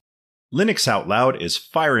Linux Out Loud is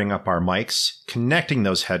firing up our mics, connecting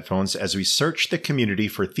those headphones as we search the community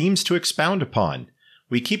for themes to expound upon.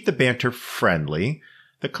 We keep the banter friendly,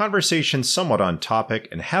 the conversation somewhat on topic,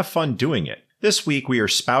 and have fun doing it. This week we are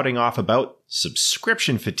spouting off about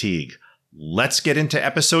subscription fatigue. Let's get into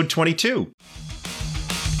episode 22.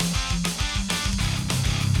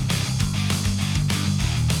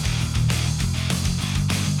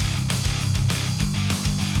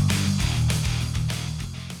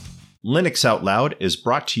 Linux Out Loud is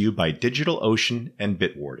brought to you by DigitalOcean and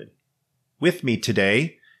Bitwarden. With me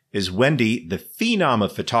today is Wendy, the phenom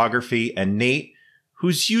of photography, and Nate,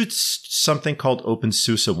 who's used something called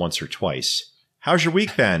OpenSUSE once or twice. How's your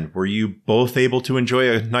week been? Were you both able to enjoy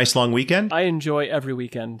a nice long weekend? I enjoy every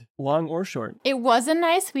weekend, long or short. It was a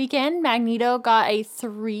nice weekend. Magneto got a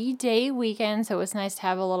 3-day weekend, so it was nice to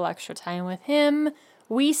have a little extra time with him.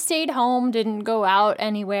 We stayed home, didn't go out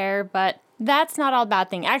anywhere, but that's not all a bad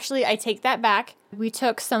thing. Actually, I take that back. We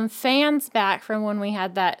took some fans back from when we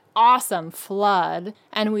had that awesome flood,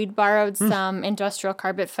 and we'd borrowed some industrial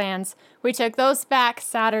carpet fans. We took those back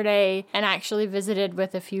Saturday and actually visited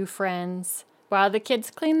with a few friends while the kids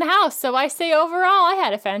cleaned the house. So I say overall, I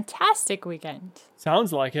had a fantastic weekend.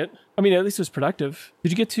 Sounds like it. I mean, at least it was productive.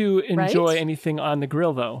 Did you get to enjoy anything on the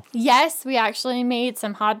grill, though? Yes, we actually made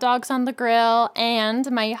some hot dogs on the grill, and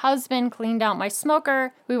my husband cleaned out my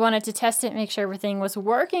smoker. We wanted to test it, make sure everything was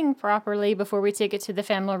working properly before we take it to the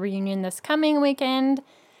family reunion this coming weekend.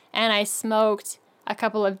 And I smoked a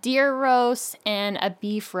couple of deer roasts and a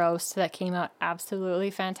beef roast that came out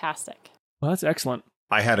absolutely fantastic. Well, that's excellent.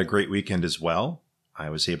 I had a great weekend as well. I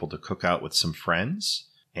was able to cook out with some friends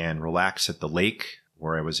and relax at the lake,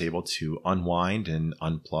 where I was able to unwind and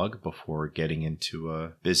unplug before getting into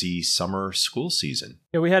a busy summer school season.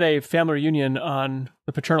 Yeah, we had a family reunion on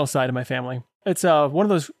the paternal side of my family. It's one of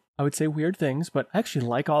those, I would say, weird things, but I actually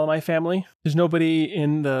like all of my family. There's nobody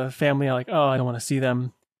in the family I'm like, oh, I don't want to see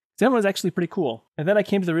them. So everyone's actually pretty cool. And then I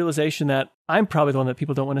came to the realization that I'm probably the one that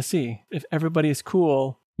people don't want to see. If everybody is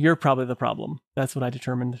cool, you're probably the problem. That's what I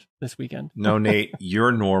determined this weekend. No, Nate,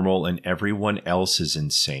 you're normal and everyone else is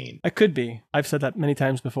insane. I could be. I've said that many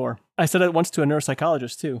times before. I said that once to a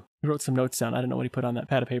neuropsychologist, too. He wrote some notes down. I don't know what he put on that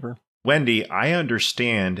pad of paper. Wendy, I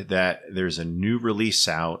understand that there's a new release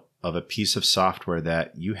out of a piece of software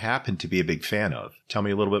that you happen to be a big fan of. Tell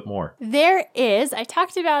me a little bit more. There is. I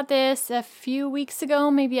talked about this a few weeks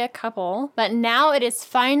ago, maybe a couple, but now it is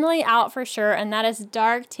finally out for sure, and that is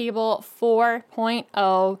Darktable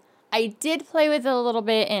 4.0. I did play with it a little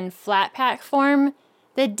bit in Flatpak form.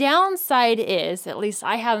 The downside is, at least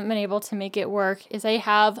I haven't been able to make it work, is I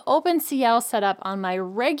have OpenCL set up on my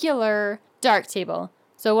regular Darktable.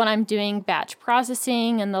 So when I'm doing batch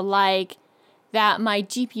processing and the like, that my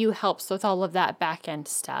GPU helps with all of that back-end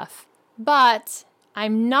stuff. But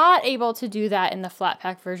I'm not able to do that in the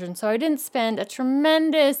Flatpak version, so I didn't spend a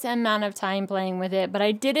tremendous amount of time playing with it, but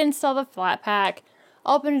I did install the Flatpak,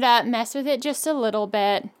 open it up, mess with it just a little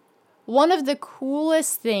bit. One of the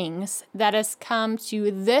coolest things that has come to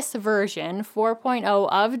this version, 4.0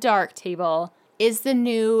 of Darktable, is the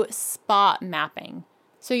new spot mapping.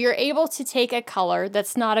 So you're able to take a color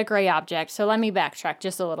that's not a gray object, so let me backtrack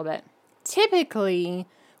just a little bit. Typically,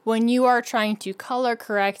 when you are trying to color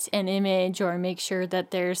correct an image or make sure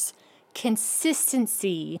that there's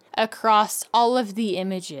consistency across all of the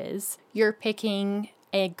images, you're picking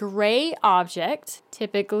a gray object,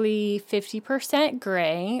 typically 50%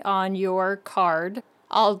 gray, on your card.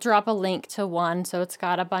 I'll drop a link to one, so it's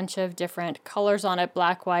got a bunch of different colors on it,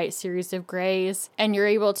 black, white, series of grays, and you're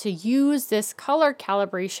able to use this color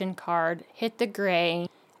calibration card, hit the gray,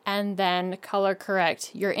 and then color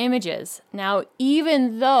correct your images. Now,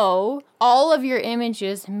 even though all of your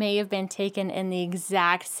images may have been taken in the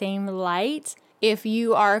exact same light, if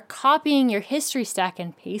you are copying your history stack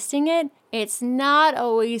and pasting it, it's not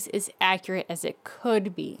always as accurate as it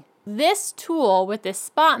could be. This tool with this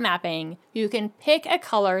spot mapping, you can pick a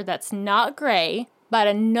color that's not gray, but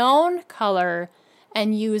a known color,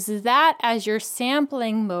 and use that as your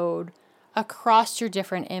sampling mode across your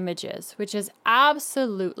different images, which is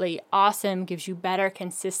absolutely awesome, gives you better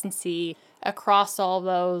consistency across all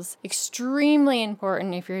those. Extremely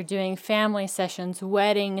important if you're doing family sessions,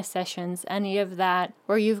 wedding sessions, any of that,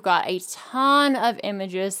 where you've got a ton of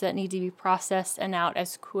images that need to be processed and out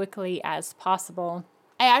as quickly as possible.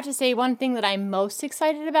 I have to say, one thing that I'm most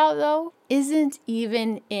excited about, though, isn't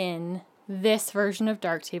even in this version of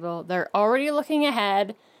Darktable. They're already looking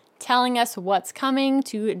ahead, telling us what's coming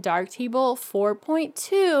to Darktable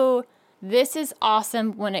 4.2, This is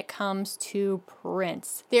awesome when it comes to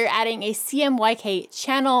prints. They're adding a CMYK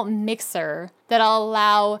channel mixer that'll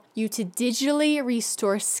allow you to digitally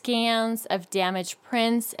restore scans of damaged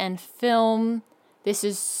prints and film. This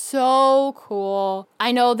is so cool.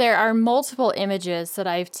 I know there are multiple images that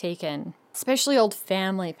I've taken, especially old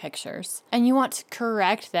family pictures, and you want to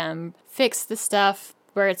correct them, fix the stuff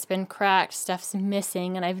where it's been cracked, stuff's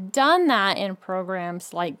missing, and I've done that in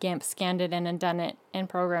programs like GIMP, scanned it in and done it in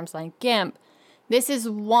programs like GIMP. This is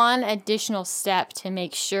one additional step to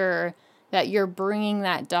make sure that you're bringing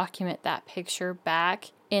that document, that picture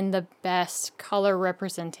back in the best color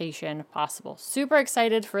representation possible. Super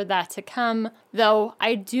excited for that to come, though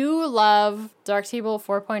I do love Darktable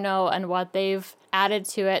 4.0 and what they've added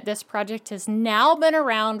to it. This project has now been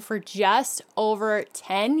around for just over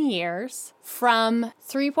 10 years. From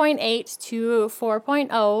 3.8 to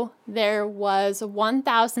 4.0, there was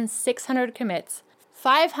 1,600 commits,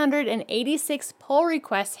 586 pull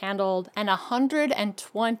requests handled, and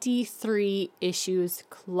 123 issues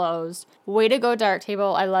closed. Way to go,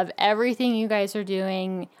 Darktable. I love everything you guys are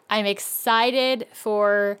doing. I'm excited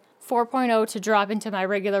for 4.0 to drop into my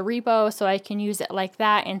regular repo so I can use it like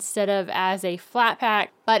that instead of as a Flatpak.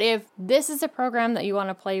 But if this is a program that you want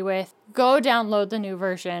to play with, go download the new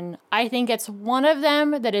version. I think it's one of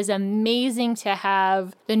them that is amazing to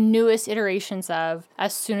have the newest iterations of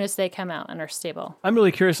as soon as they come out and are stable. I'm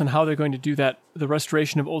really curious on how they're going to do that, the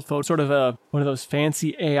restoration of old photos, sort of one of those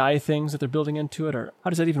fancy AI things that they're building into it, or how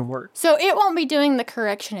does that even work? So it won't be doing the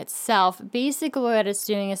correction itself. Basically what it's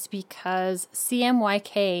doing is because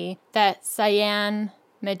CMYK, that cyan,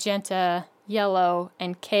 magenta, yellow,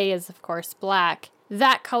 and K is of course black,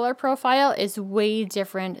 that color profile is way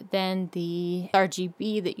different than the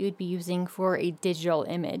RGB that you'd be using for a digital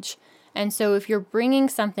image. And so if you're bringing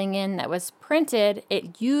something in that was printed,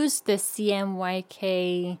 it used the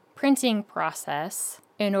CMYK printing process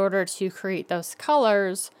in order to create those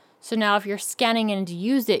colors. So now if you're scanning in to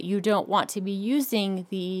use it, you don't want to be using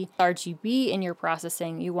the RGB in your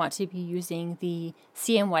processing. You want to be using the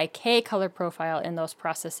CMYK color profile in those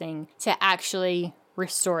processing to actually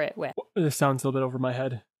restore it with. This sounds a little bit over my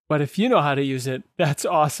head. But if you know how to use it, that's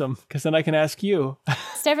awesome, because then I can ask you.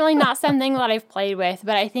 It's definitely not something that I've played with,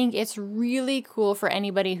 but I think it's really cool for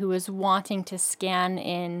anybody who is wanting to scan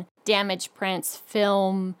in damaged prints,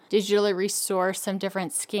 film, digitally restore some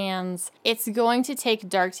different scans. It's going to take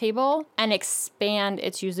Darktable and expand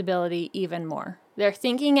its usability even more. They're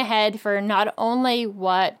thinking ahead for not only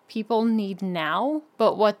what people need now,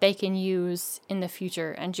 but what they can use in the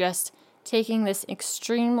future, and just taking this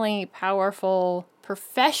extremely powerful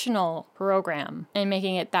professional program and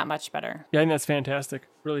making it that much better. Yeah, I think that's fantastic.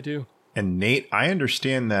 Really do. And Nate, I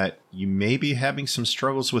understand that you may be having some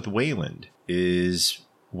struggles with Wayland. Is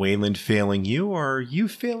Wayland failing you, or are you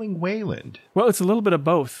failing Wayland? Well, it's a little bit of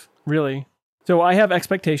both, really. So I have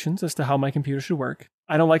expectations as to how my computer should work.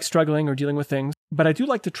 I don't like struggling or dealing with things, but I do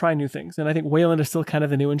like to try new things. And I think Wayland is still kind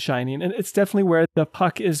of the new and shiny. And it's definitely where the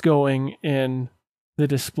puck is going in the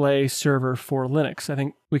display server for Linux. I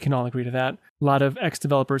think we can all agree to that. A lot of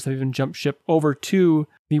ex-developers have even jumped ship over to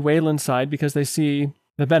the Wayland side because they see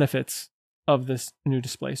the benefits of this new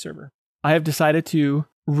display server. I have decided to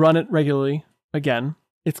run it regularly again.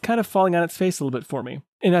 It's kind of falling on its face a little bit for me.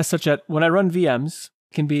 And as such that when I run VMs,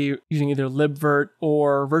 it can be using either libvirt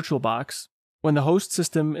or VirtualBox. When the host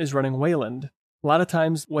system is running Wayland, a lot of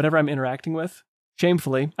times whatever I'm interacting with,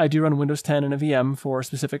 shamefully, I do run Windows 10 in a VM for a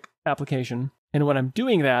specific application. And when I'm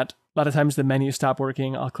doing that, a lot of times the menus stop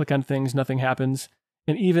working. I'll click on things, nothing happens.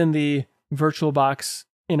 And even the VirtualBox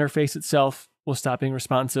interface itself will stop being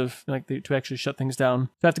responsive, to actually shut things down.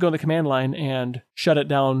 So I have to go in the command line and shut it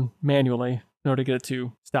down manually in order to get it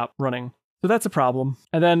to stop running. So that's a problem.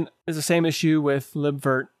 And then there's the same issue with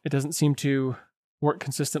libvirt. It doesn't seem to work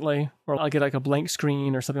consistently, or I'll get like a blank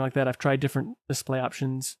screen or something like that. I've tried different display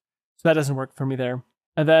options. So that doesn't work for me there.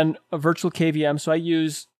 And then a virtual KVM. So I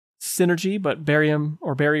use Synergy, but Barium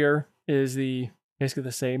or Barrier is basically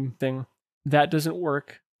the same thing. That doesn't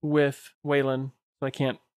work with Wayland, so I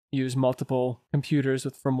can't use multiple computers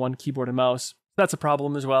from one keyboard and mouse. That's a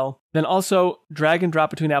problem as well. Then also, drag and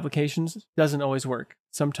drop between applications doesn't always work.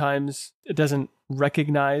 Sometimes it doesn't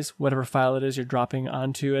recognize whatever file it is you're dropping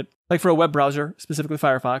onto it. Like for a web browser, specifically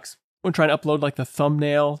Firefox, when trying to upload like the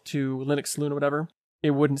thumbnail to Linux Saloon or whatever,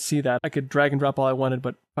 it wouldn't see that. I could drag and drop all I wanted,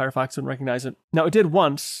 but Firefox wouldn't recognize it. Now, it did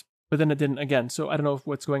once, but then it didn't again. So I don't know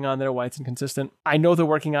what's going on there, why it's inconsistent. I know they're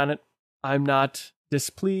working on it. I'm not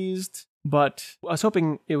displeased, but I was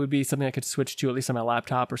hoping it would be something I could switch to, at least on my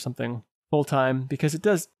laptop or something full time, because it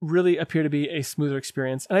does really appear to be a smoother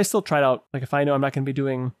experience. And I still try it out. Like if I know I'm not going to be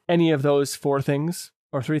doing any of those 4 things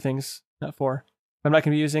or 3 things, not 4. If I'm not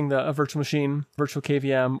going to be using a virtual machine, virtual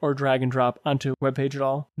KVM, or drag and drop onto a web page at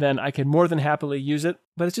all, then I can more than happily use it,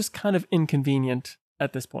 but it's just kind of inconvenient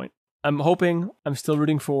at this point. I'm still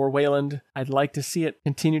rooting for Wayland. I'd like to see it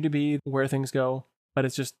continue to be where things go, but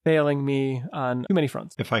it's just failing me on too many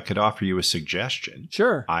fronts. If I could offer you a suggestion,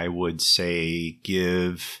 Sure. I would say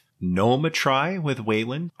give GNOME a try with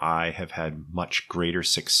Wayland. I have had much greater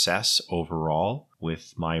success overall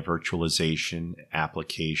with my virtualization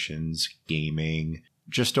applications, gaming,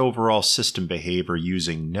 just overall system behavior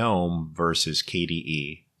using GNOME versus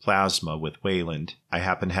KDE. Plasma with Wayland. I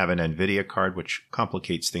happen to have an NVIDIA card, which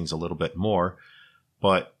complicates things a little bit more.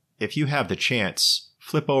 But if you have the chance,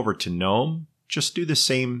 flip over to GNOME. Just do the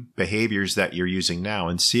same behaviors that you're using now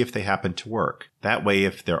and see if they happen to work. That way,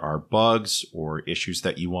 if there are bugs or issues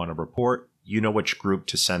that you want to report, you know which group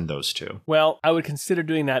to send those to. Well, I would consider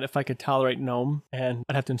doing that if I could tolerate GNOME, and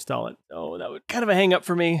I'd have to install it. So that would kind of a hang up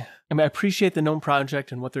for me. I mean, I appreciate the GNOME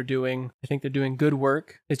project and what they're doing. I think they're doing good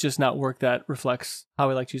work. It's just not work that reflects how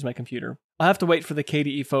I like to use my computer. I'll have to wait for the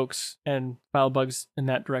KDE folks and file bugs in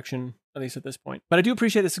that direction, at least at this point. But I do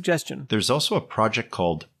appreciate the suggestion. There's also a project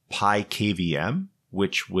called PiKVM,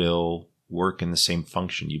 which will work in the same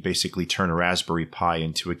function. You basically turn a Raspberry Pi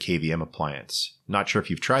into a KVM appliance. Not sure if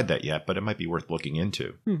you've tried that yet, but it might be worth looking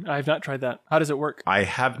into. I have not tried that. How does it work? I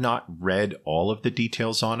have not read all of the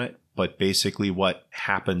details on it, but basically what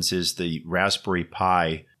happens is the Raspberry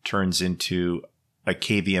Pi turns into a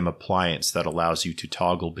KVM appliance that allows you to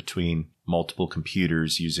toggle between multiple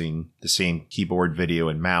computers using the same keyboard, video,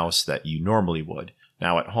 and mouse that you normally would.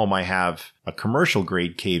 Now at home, I have a commercial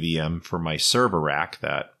grade KVM for my server rack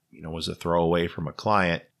that was a throwaway from a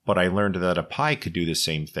client, but I learned that a Pi could do the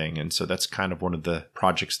same thing. And so that's kind of one of the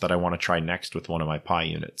projects that I want to try next with one of my Pi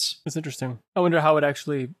units. That's interesting. I wonder how it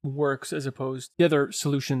actually works as opposed to the other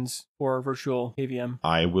solutions for virtual KVM.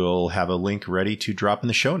 I will have a link ready to drop in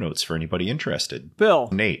the show notes for anybody interested. Bill,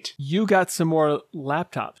 Nate, you got some more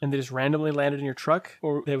laptops and they just randomly landed in your truck?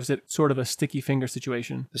 Or was it sort of a sticky finger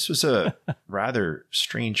situation? this was a rather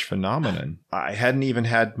strange phenomenon. I hadn't even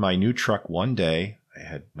had my new truck one day. I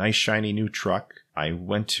had a nice shiny new truck. I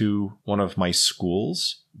went to one of my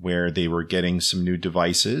schools where they were getting some new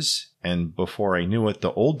devices. And before I knew it,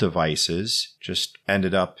 the old devices just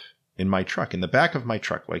ended up in my truck, in the back of my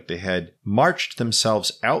truck, like they had marched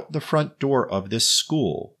themselves out the front door of this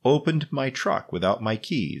school, opened my truck without my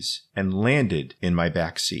keys, and landed in my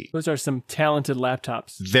back seat. Those are some talented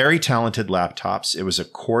laptops. Very talented laptops. It was a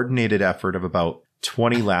coordinated effort of about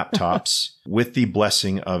 20 laptops with the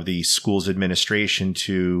blessing of the school's administration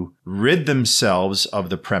to rid themselves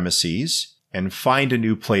of the premises and find a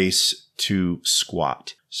new place to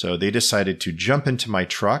squat. So they decided to jump into my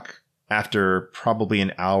truck. After probably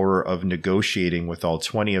an hour of negotiating with all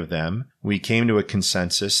 20 of them, we came to a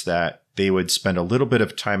consensus that they would spend a little bit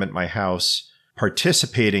of time at my house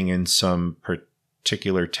participating in some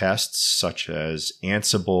particular tests, such as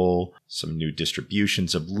Ansible, some new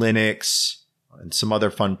distributions of Linux, and some other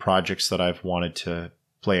fun projects that I've wanted to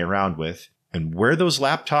play around with. And where those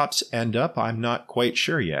laptops end up, I'm not quite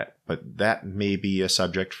sure yet, but that may be a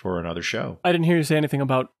subject for another show. I didn't hear you say anything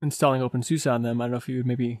about installing OpenSUSE on them. I don't know if you would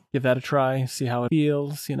maybe give that a try, see how it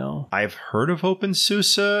feels, I've heard of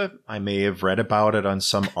OpenSUSE. I may have read about it on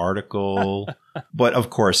some article, but of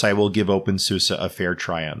course I will give OpenSUSE a fair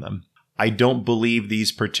try on them. I don't believe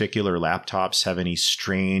these particular laptops have any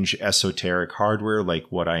strange esoteric hardware like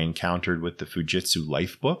what I encountered with the Fujitsu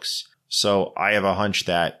Lifebooks. So I have a hunch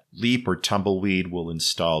that Leap or Tumbleweed will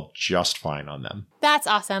install just fine on them. That's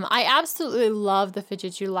awesome. I absolutely love the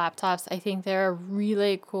Fujitsu laptops. I think they're a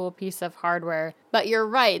really cool piece of hardware. But you're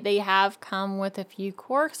right, they have come with a few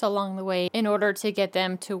quirks along the way in order to get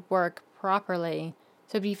them to work properly.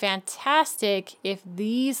 So it'd be fantastic if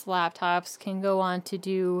these laptops can go on to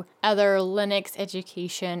do other Linux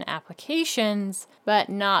education applications, but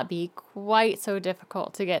not be quite so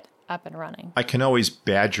difficult to get up and running. I can always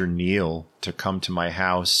badger Neil to come to my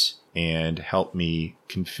house and help me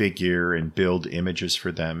configure and build images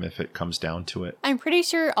for them if it comes down to it. I'm pretty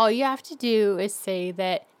sure all you have to do is say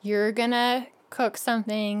that you're gonna cook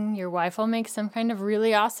something, your wife will make some kind of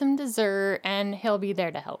really awesome dessert, and he'll be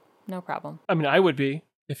there to help. No problem. I mean, I would be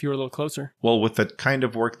if you were a little closer. Well, with the kind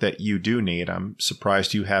of work that you do, Nate, I'm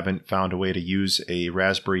surprised you haven't found a way to use a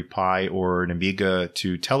Raspberry Pi or an Amiga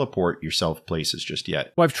to teleport yourself places just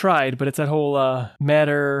yet. Well, I've tried, but it's that whole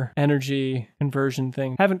matter, energy, conversion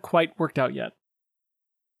thing. Haven't quite worked out yet.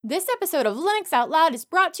 This episode of Linux Out Loud is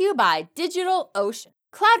brought to you by DigitalOcean.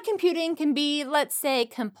 Cloud computing can be, let's say,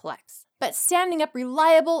 complex. But standing up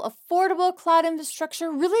reliable, affordable cloud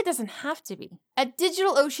infrastructure really doesn't have to be. At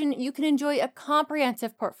DigitalOcean, you can enjoy a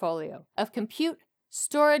comprehensive portfolio of compute,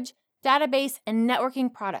 storage, database, and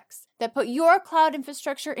networking products that put your cloud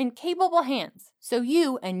infrastructure in capable hands so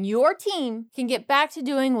you and your team can get back to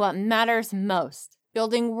doing what matters most,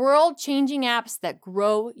 building world-changing apps that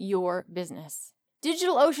grow your business.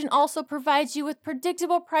 DigitalOcean also provides you with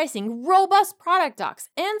predictable pricing, robust product docs,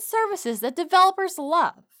 and services that developers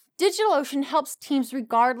love. DigitalOcean helps teams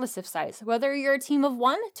regardless of size, whether you're a team of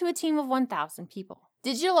 1 to a team of 1,000 people.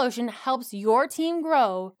 DigitalOcean helps your team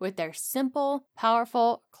grow with their simple,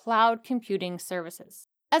 powerful cloud computing services.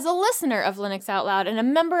 As a listener of Linux Out Loud and a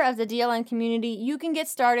member of the DLN community, you can get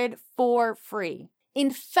started for free.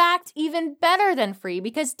 In fact, even better than free,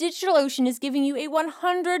 because DigitalOcean is giving you a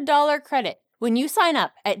 $100 credit when you sign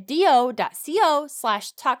up at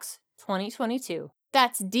do.co/tux2022.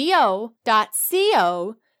 That's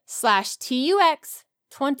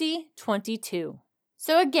do.co/TUX2022.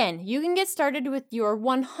 So again, you can get started with your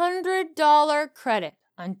 $100 credit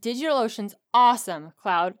on DigitalOcean's awesome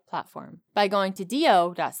cloud platform by going to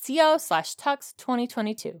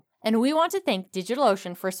do.co/tux2022. And we want to thank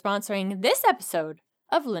DigitalOcean for sponsoring this episode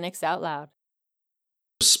of Linux Out Loud.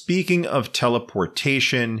 Speaking of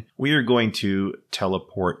teleportation, we are going to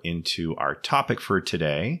teleport into our topic for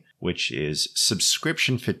today, which is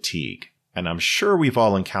subscription fatigue. And I'm sure we've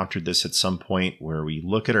all encountered this at some point where we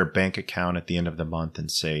look at our bank account at the end of the month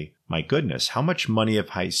and say, my goodness, how much money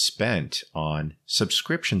have I spent on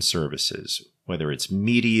subscription services, whether it's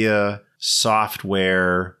media,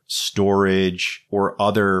 software, storage, or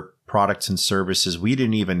other products and services we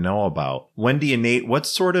didn't even know about. Wendy and Nate, what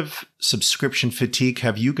sort of subscription fatigue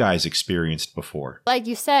have you guys experienced before? Like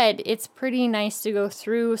you said, it's pretty nice to go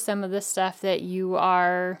through some of the stuff that you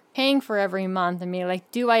are paying for every month and be like,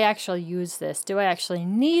 do I actually use this? Do I actually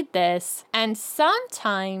need this? And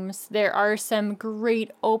sometimes there are some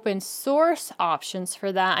great open source options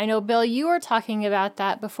for that. I know, Bill, you were talking about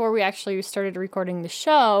that before we actually started recording the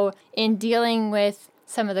show in dealing with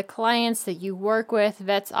some of the clients that you work with,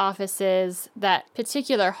 vets offices, that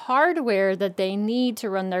particular hardware that they need to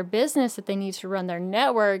run their business, that they need to run their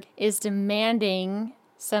network, is demanding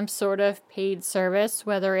some sort of paid service,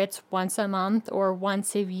 whether it's once a month or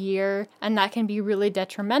once a year, and that can be really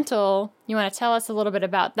detrimental. You want to tell us a little bit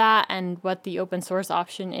about that and what the open source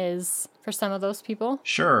option is for some of those people?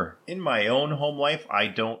 Sure. In my own home life, I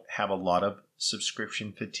don't have a lot of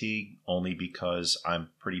subscription fatigue, only because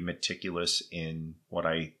I'm pretty meticulous in what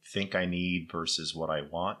I think I need versus what I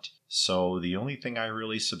want. So the only thing I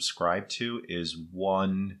really subscribe to is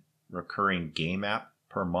one recurring game app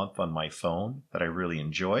per month on my phone that I really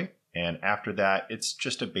enjoy. And after that, it's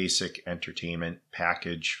just a basic entertainment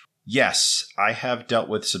package. Yes, I have dealt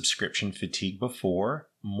with subscription fatigue before,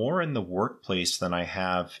 more in the workplace than I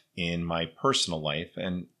have in my personal life.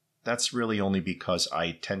 And that's really only because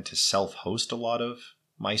I tend to self-host a lot of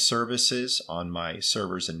my services on my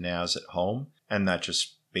servers and NAS at home, and that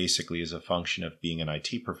just basically is a function of being an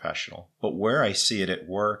IT professional. But where I see it at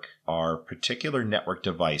work are particular network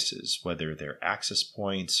devices, whether they're access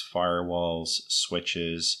points, firewalls,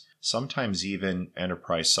 switches, sometimes even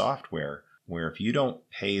enterprise software, where if you don't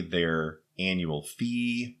pay their annual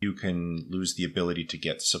fee, you can lose the ability to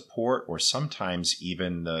get support, or sometimes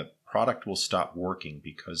even the product will stop working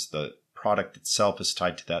because the product itself is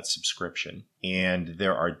tied to that subscription. And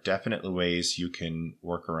there are definitely ways you can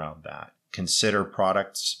work around that. Consider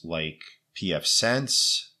products like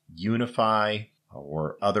pfSense, UniFi,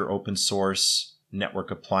 or other open source network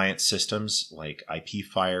appliance systems like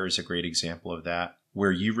IPFire is a great example of that,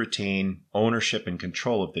 where you retain ownership and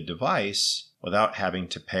control of the device without having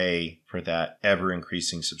to pay for that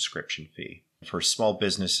ever-increasing subscription fee. For small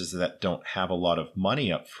businesses that don't have a lot of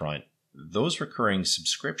money up front, those recurring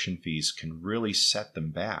subscription fees can really set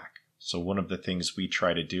them back. So one of the things we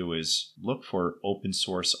try to do is look for open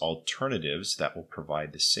source alternatives that will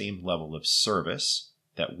provide the same level of service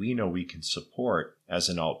that we know we can support as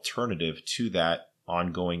an alternative to that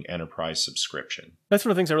ongoing enterprise subscription. That's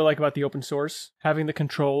one of the things I really like about the open source, having the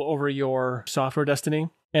control over your software destiny.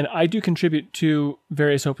 And I do contribute to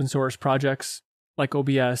various open source projects like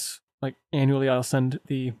OBS. Like annually, I'll send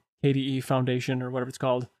the KDE Foundation or whatever it's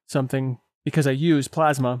called something because I use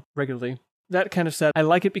Plasma regularly. That kind of said, I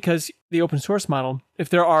like it because the open source model, if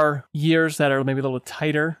there are years that are maybe a little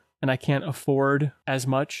tighter and I can't afford as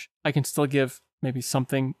much, I can still give maybe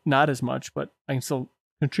something, not as much, but I can still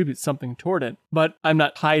contribute something toward it. But I'm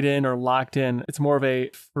not tied in or locked in. It's more of a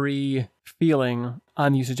free feeling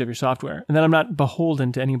on usage of your software. And then I'm not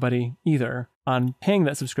beholden to anybody either on paying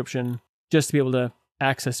that subscription just to be able to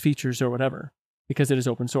access features or whatever, because it is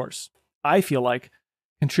open source. I feel like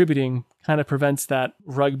contributing kind of prevents that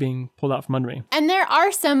rug being pulled out from under me. And there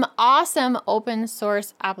are some awesome open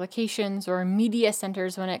source applications or media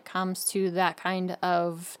centers when it comes to that kind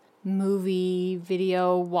of movie,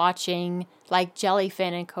 video watching, like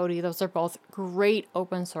Jellyfin and Kodi. Those are both great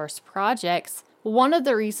open source projects. One of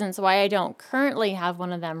the reasons why I don't currently have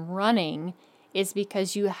one of them running is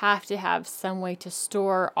because you have to have some way to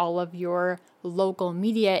store all of your local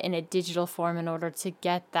media in a digital form in order to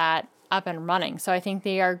get that up and running. So I think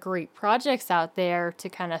they are great projects out there to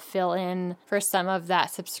kind of fill in for some of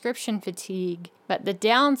that subscription fatigue. But the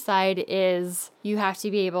downside is you have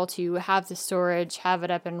to be able to have the storage, have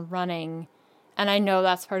it up and running. And I know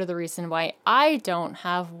that's part of the reason why I don't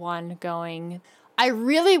have one going. I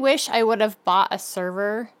really wish I would have bought a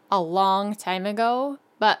server a long time ago,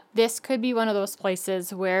 but this could be one of those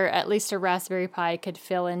places where at least a Raspberry Pi could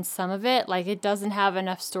fill in some of it. Like, it doesn't have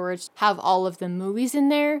enough storage to have all of the movies in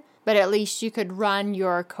there, but at least you could run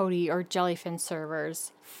your Kodi or Jellyfin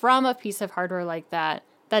servers from a piece of hardware like that.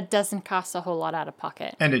 That doesn't cost a whole lot out of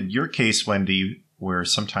pocket. And in your case, Wendy, where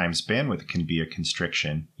sometimes bandwidth can be a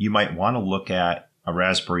constriction, you might want to look at a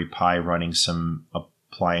Raspberry Pi running some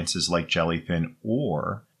appliances like Jellyfin,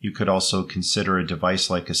 or you could also consider a device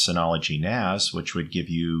like a Synology NAS, which would give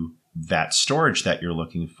you that storage that you're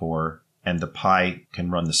looking for, and the Pi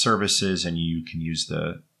can run the services, and you can use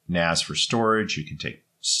the NAS for storage. You can take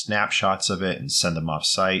snapshots of it and send them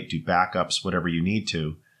off-site, do backups, whatever you need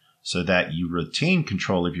to, so that you retain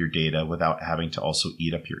control of your data without having to also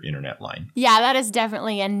eat up your internet line. Yeah, that is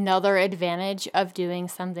definitely another advantage of doing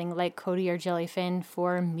something like Kodi or Jellyfin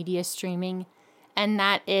for media streaming, and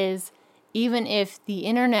that is even if the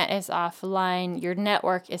internet is offline, your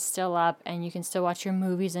network is still up and you can still watch your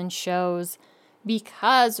movies and shows.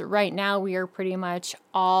 Because right now we are pretty much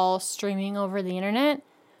all streaming over the internet,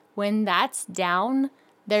 when that's down,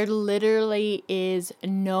 there literally is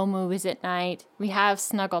no movies at night. We have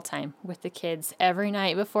snuggle time with the kids every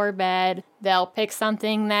night before bed. They'll pick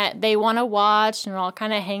something that they want to watch and we'll all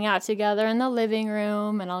kind of hang out together in the living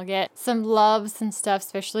room, and I'll get some loves and stuff,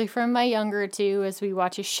 especially from my younger two, as we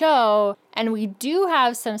watch a show. And we do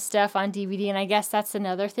have some stuff on DVD, and I guess that's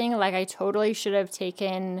another thing. Like, I totally should have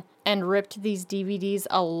taken and ripped these DVDs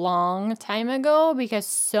a long time ago, because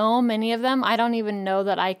so many of them, I don't even know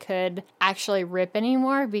that I could actually rip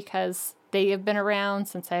anymore, because they have been around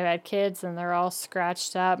since I've had kids and they're all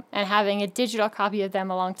scratched up. And having a digital copy of them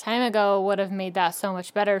a long time ago would have made that so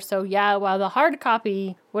much better. So yeah, while the hard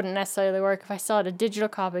copy wouldn't necessarily work, if I still had a digital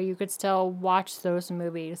copy, you could still watch those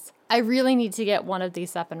movies. I really need to get one of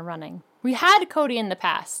these up and running. We had Kodi in the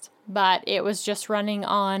past, but it was just running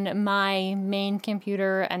on my main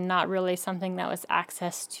computer and not really something that was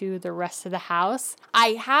access to the rest of the house. I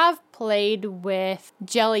have played with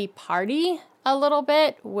Jelly Party a little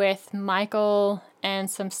bit with Michael and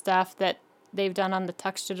some stuff that they've done on the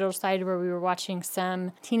Tux Digital side, where we were watching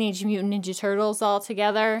some Teenage Mutant Ninja Turtles all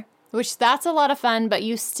together, which that's a lot of fun, but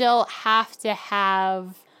you still have to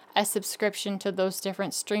have a subscription to those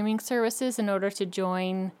different streaming services in order to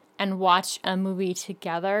join and watch a movie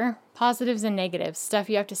together. Positives and negatives, stuff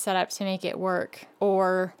you have to set up to make it work,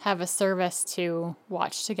 or have a service to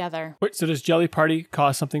watch together. Wait, so does Jelly Party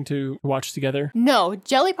cost something to watch together? No,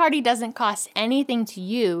 Jelly Party doesn't cost anything to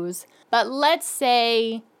use, but let's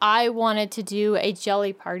say I wanted to do a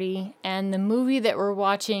Jelly Party and the movie that we're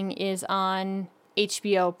watching is on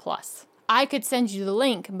HBO Plus. I could send you the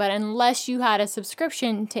link, but unless you had a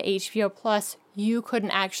subscription to HBO Plus, you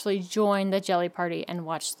couldn't actually join the Jelly Party and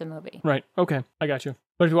watch the movie. Right. Okay. I got you.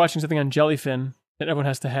 But if you're watching something on Jellyfin, then everyone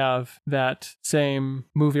has to have that same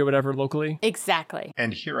movie or whatever locally. Exactly.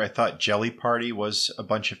 And here I thought Jelly Party was a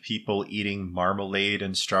bunch of people eating marmalade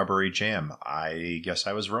and strawberry jam. I guess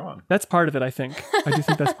I was wrong. That's part of it, I think. I do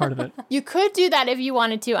think that's part of it. You could do that if you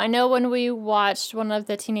wanted to. I know when we watched one of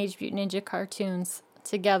the Teenage Mutant Ninja cartoons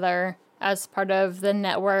together as part of the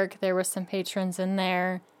network, there were some patrons in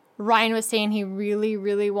there. Ryan was saying he really,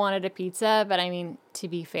 really wanted a pizza, but I mean, to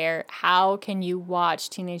be fair, how can you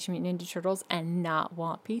watch Teenage Mutant Ninja Turtles and not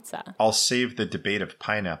want pizza? I'll save the debate of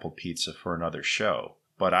pineapple pizza for another show,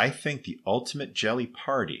 but I think the ultimate Jelly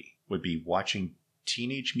Party would be watching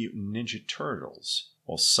Teenage Mutant Ninja Turtles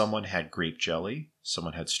while someone had grape jelly,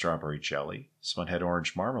 someone had strawberry jelly, someone had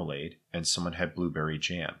orange marmalade, and someone had blueberry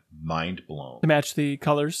jam. Mind blown. To match the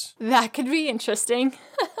colors. That could be interesting.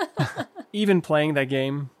 Even playing that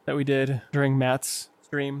game that we did during Matt's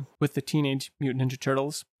stream with the Teenage Mutant Ninja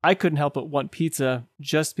Turtles. I couldn't help but want pizza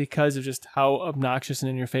just because of just how obnoxious and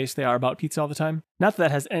in your face they are about pizza all the time. Not that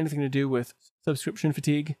that has anything to do with subscription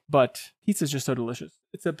fatigue, but pizza is just so delicious.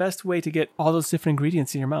 It's the best way to get all those different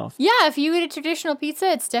ingredients in your mouth. Yeah, if you eat a traditional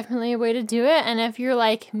pizza, it's definitely a way to do it. And if you're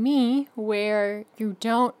like me, where you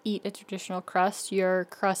don't eat a traditional crust, your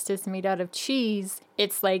crust is made out of cheese,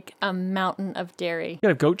 it's like a mountain of dairy. You gotta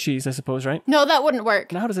have goat cheese, I suppose, right? No, that wouldn't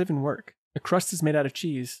work. Now, how does that even work? The crust is made out of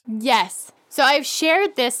cheese. Yes. So I've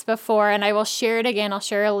shared this before and I will share it again. I'll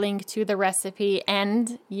share a link to the recipe.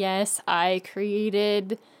 And yes, I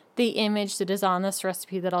created the image that is on this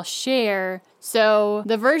recipe that I'll share. So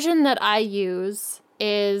the version that I use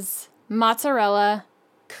is mozzarella,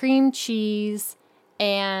 cream cheese,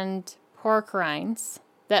 and pork rinds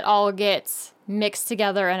that all gets mixed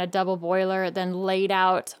together in a double boiler, then laid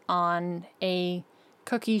out on a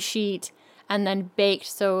cookie sheet, and then baked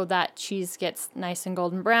so that cheese gets nice and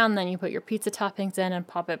golden brown. Then you put your pizza toppings in and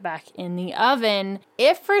pop it back in the oven.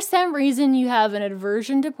 If for some reason you have an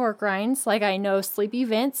aversion to pork rinds, like I know Sleepy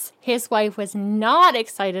Vince, his wife was not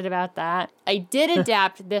excited about that. I did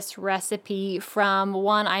adapt this recipe from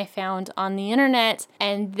one I found on the internet,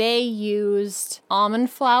 and they used almond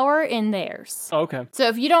flour in theirs. Oh, okay. So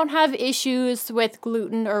if you don't have issues with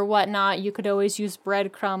gluten or whatnot, you could always use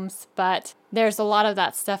breadcrumbs, but there's a lot of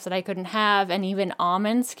that stuff that I couldn't have, and even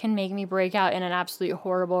almonds can make me break out in an absolute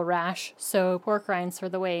horrible rash. So pork rinds are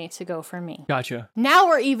the way to go for me. Gotcha. Now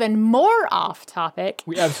we're even more off topic.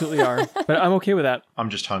 We absolutely are, but I'm okay with that. I'm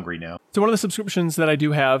just hungry now. So one of the subscriptions that I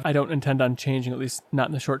do have, I don't intend on changing, at least not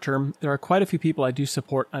in the short term. There are quite a few people I do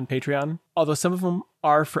support on Patreon, although some of them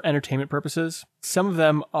are for entertainment purposes. Some of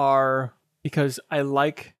them are because I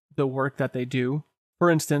like the work that they do. For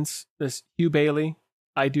instance, this Hugh Bailey,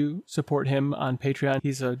 I do support him on Patreon.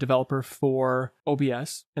 He's a developer for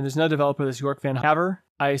OBS. And there's another developer, this York Van Haver.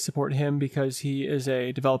 I support him because he is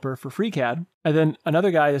a developer for FreeCAD. And then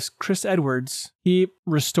another guy is Chris Edwards. He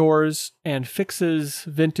restores and fixes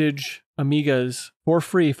vintage Amigas for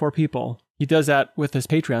free for people. He does that with his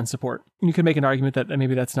Patreon support. And you can make an argument that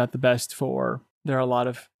maybe that's not the best for... There are a lot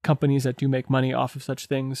of companies that do make money off of such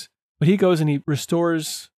things. But he goes and he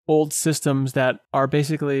restores old systems that are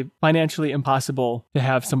basically financially impossible to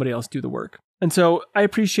have somebody else do the work. And so I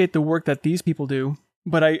appreciate the work that these people do,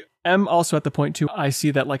 but I am also at the point too, I see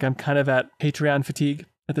that like I'm kind of at Patreon fatigue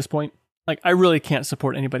at this point. Like I really can't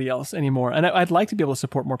support anybody else anymore. And I'd like to be able to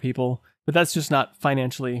support more people, but that's just not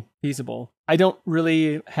financially feasible. I don't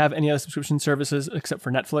really have any other subscription services except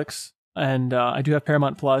for Netflix. And I do have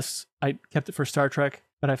Paramount Plus. I kept it for Star Trek,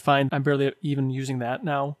 but I find I'm barely even using that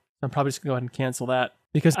now. I'm probably just gonna go ahead and cancel that,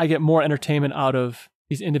 because I get more entertainment out of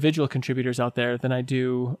these individual contributors out there than I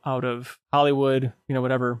do out of Hollywood,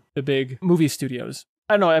 whatever, the big movie studios.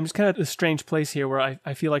 I don't know, I'm just kind of at a strange place here where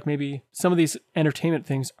I feel like maybe some of these entertainment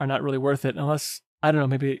things are not really worth it unless, I don't know,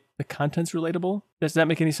 maybe the content's relatable. Does that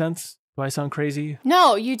make any sense? Do I sound crazy?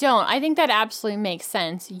 No, you don't. I think that absolutely makes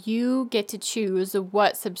sense. You get to choose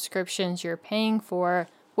what subscriptions you're paying for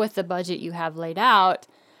with the budget you have laid out.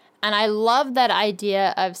 And I love that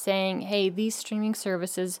idea of saying, hey, these streaming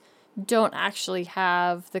services don't actually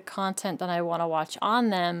have the content that I want to watch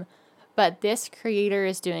on them, but this creator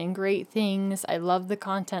is doing great things. I love the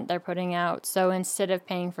content they're putting out. So instead of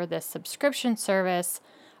paying for this subscription service,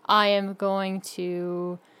 I am going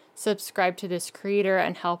to subscribe to this creator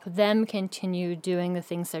and help them continue doing the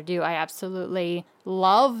things they do. I absolutely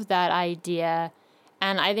love that idea.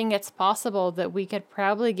 And I think it's possible that we could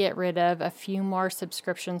probably get rid of a few more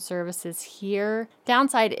subscription services here.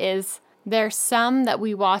 Downside is there's some that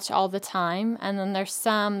we watch all the time, and then there's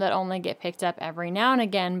some that only get picked up every now and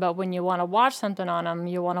again. But when you want to watch something on them,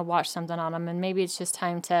 you want to watch something on them. And maybe it's just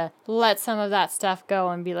time to let some of that stuff go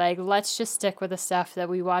and be like, let's just stick with the stuff that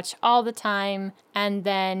we watch all the time and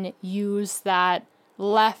then use that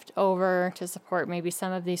left over to support maybe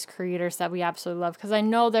some of these creators that we absolutely love. Because I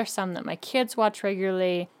know there's some that my kids watch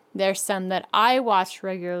regularly. There's some that I watch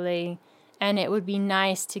regularly. And it would be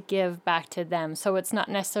nice to give back to them. So it's not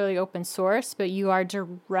necessarily open source, but you are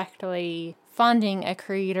directly funding a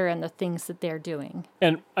creator and the things that they're doing.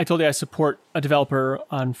 And I told you I support a developer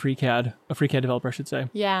on FreeCAD, a FreeCAD developer, I should say.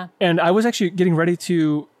 Yeah. And I was actually getting ready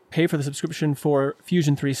to pay for the subscription for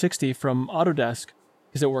Fusion 360 from Autodesk,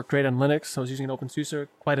 because it worked great on Linux. I was using OpenSUSE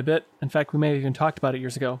quite a bit. In fact, we may have even talked about it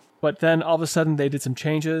years ago. But then all of a sudden they did some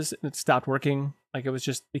changes and it stopped working. Like it was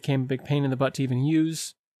just became a big pain in the butt to even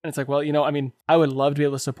use. And it's like, well, I would love to be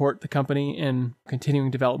able to support the company in continuing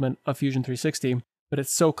development of Fusion 360, but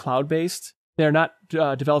it's so cloud-based. They're not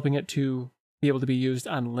developing it to be able to be used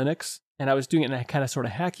on Linux. And I was doing it in a kind of sort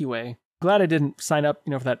of hacky way. glad I didn't sign up,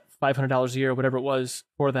 for that $500 a year or whatever it was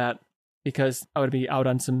for that, because I would be out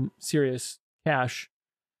on some serious cash.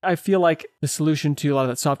 I feel like the solution to a lot of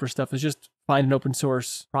that software stuff is just find an open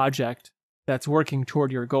source project that's working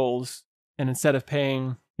toward your goals. And instead of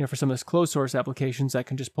paying, for some of this closed source applications that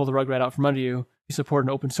can just pull the rug right out from under you, you support an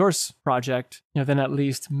open source project, then at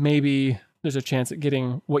least maybe there's a chance at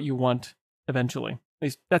getting what you want eventually. At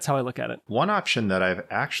least that's how I look at it. One option that I've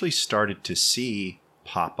actually started to see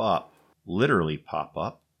literally pop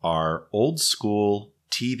up, are old school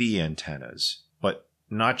TV antennas, but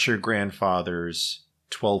not your grandfather's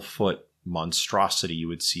 12-foot monstrosity you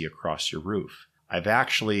would see across your roof. I've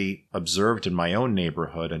actually observed in my own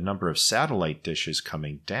neighborhood a number of satellite dishes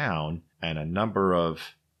coming down and a number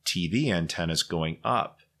of TV antennas going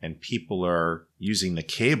up, and people are using the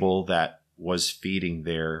cable that was feeding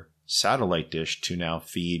their satellite dish to now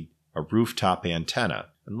feed a rooftop antenna.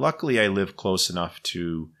 And luckily I live close enough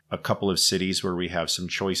to a couple of cities where we have some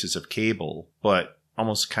choices of cable, but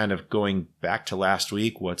almost kind of going back to last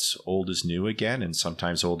week, what's old is new again, and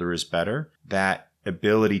sometimes older is better. That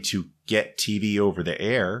ability to get TV over the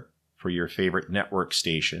air for your favorite network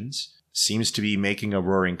stations seems to be making a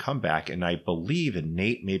roaring comeback. And I believe, and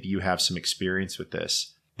Nate, maybe you have some experience with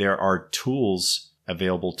this, there are tools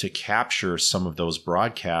available to capture some of those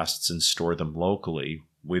broadcasts and store them locally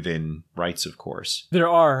within rights, of course. There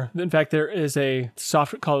are. In fact, there is a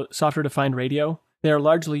software called software-defined radio. They are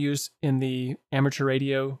largely used in the amateur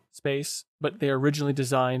radio space, but they are originally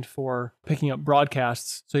designed for picking up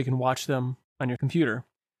broadcasts so you can watch them on your computer.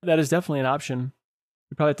 That is definitely an option.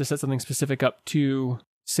 You probably have to set something specific up to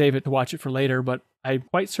save it to watch it for later, but I'm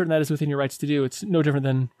quite certain that is within your rights to do. It's no different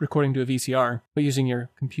than recording to a VCR, but using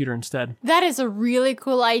your computer instead. That is a really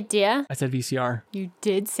cool idea. I said VCR. You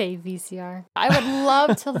did say VCR. I would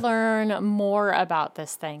love to learn more about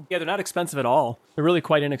this thing. Yeah, they're not expensive at all. They're really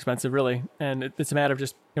quite inexpensive, really. And it's a matter of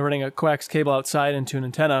just running a coax cable outside into an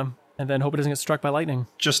antenna and then hope it doesn't get struck by lightning.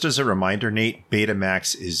 Just as a reminder, Nate,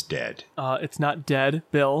 Betamax is dead. It's not dead,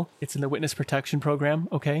 Bill. It's in the witness protection program,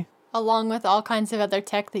 okay? Along with all kinds of other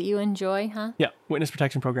tech that you enjoy, huh? Yeah, witness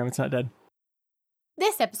protection program. It's not dead.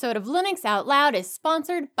 This episode of Linux Out Loud is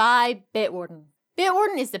sponsored by Bitwarden.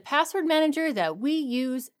 Bitwarden is the password manager that we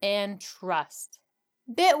use and trust.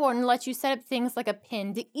 Bitwarden lets you set up things like a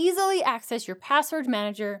PIN to easily access your password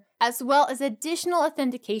manager, as well as additional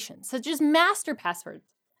authentication, such as master passwords,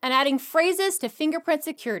 and adding phrases to fingerprint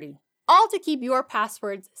security, all to keep your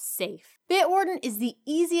passwords safe. Bitwarden is the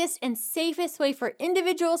easiest and safest way for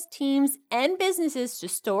individuals, teams, and businesses to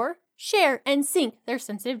store, share, and sync their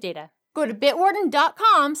sensitive data. Go to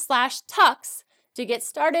bitwarden.com/tux to get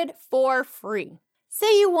started for free.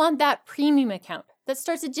 Say you want that premium account that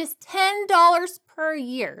starts at just $10 per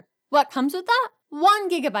year. What comes with that? 1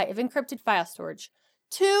 gigabyte of encrypted file storage,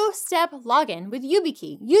 2-step login with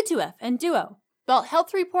YubiKey, U2F, and Duo, Vault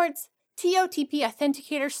Health Reports, TOTP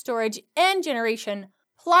Authenticator storage and generation,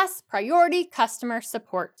 plus priority customer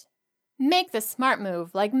support. Make the smart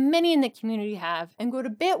move like many in the community have and go to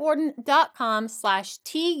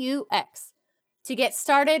bitwarden.com/TUX to get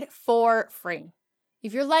started for free.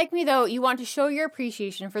 If you're like me though, you want to show your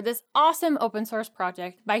appreciation for this awesome open source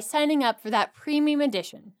project by signing up for that premium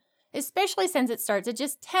edition, especially since it starts at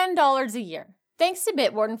just $10 a year. Thanks to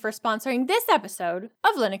Bitwarden for sponsoring this episode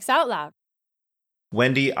of Linux Out Loud.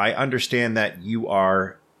 Wendy, I understand that you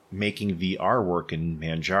are making VR work in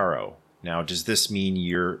Manjaro. Now, does this mean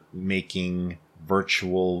you're making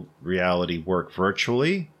virtual reality work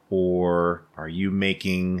virtually? Or are you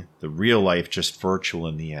making the real life just virtual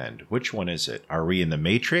in the end? Which one is it? Are we in the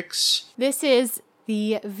Matrix? This is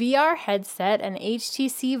the VR headset and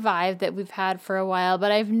HTC Vive that we've had for a while,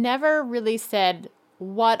 but I've never really said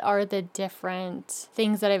what are the different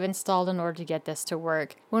things that I've installed in order to get this to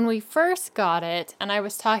work. When we first got it, and I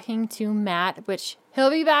was talking to Matt, which he'll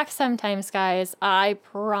be back sometimes, guys, I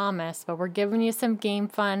promise, but we're giving you some game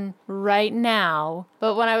fun right now.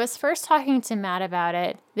 But when I was first talking to Matt about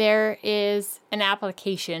it, there is an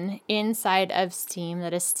application inside of Steam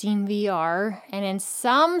that is Steam VR, and in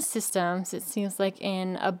some systems, it seems like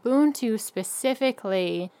in Ubuntu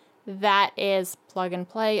specifically, that is plug and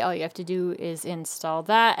play. All you have to do is install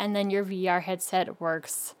that, and then your VR headset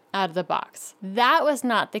works out of the box. That was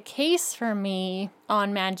not the case for me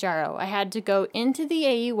on Manjaro. I had to go into the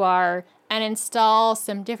AUR and install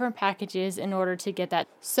some different packages in order to get that.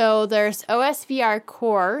 So there's OSVR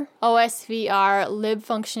Core, OSVR Lib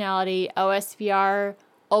Functionality, OSVR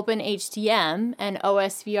OpenHTM, and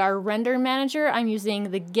OSVR Render Manager. I'm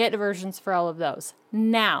using the Git versions for all of those.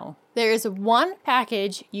 Now, There is one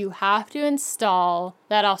package you have to install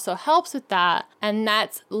that also helps with that, and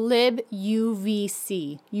that's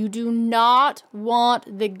libuvc. You do not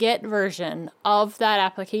want the Git version of that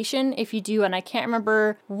application. If you do, and I can't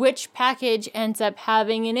remember which package ends up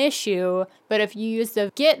having an issue, but if you use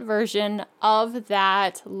the Git version of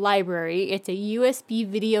that library, it's a USB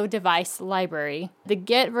video device library. The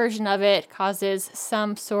Git version of it causes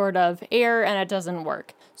some sort of error and it doesn't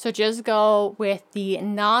work. So just go with the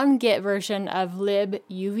non-Git version of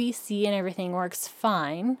libuvc and everything works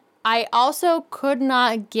fine. I also could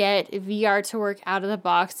not get VR to work out of the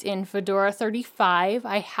box in Fedora 35.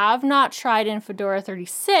 I have not tried in Fedora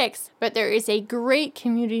 36, but there is a great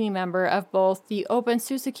community member of both the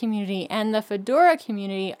OpenSUSE community and the Fedora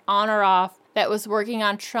community, on or off, that was working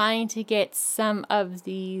on trying to get some of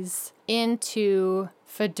these into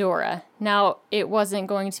Fedora. Now, it wasn't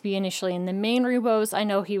going to be initially in the main repos. I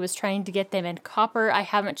know he was trying to get them in Copper. I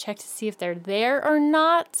haven't checked to see if they're there or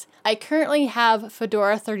not. I currently have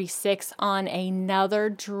Fedora 36 on another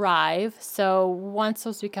drive, so once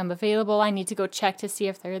those become available, I need to go check to see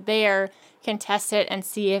if they're there, can test it, and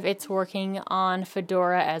see if it's working on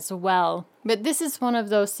Fedora as well. But this is one of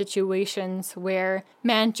those situations where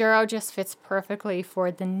Manjaro just fits perfectly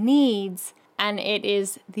for the needs, and it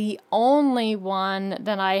is the only one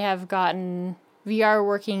that I have gotten VR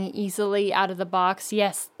working easily out of the box.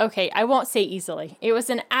 Yes, okay, I won't say easily. It was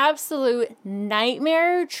an absolute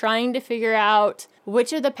nightmare trying to figure out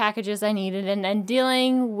which of the packages I needed and then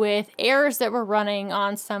dealing with errors that were running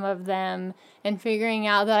on some of them and figuring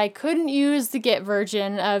out that I couldn't use the Git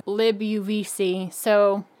version of libuvc.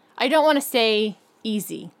 So I don't want to say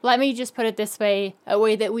easy. Let me just put it this way, a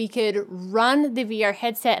way that we could run the VR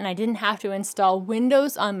headset and I didn't have to install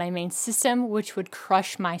Windows on my main system, which would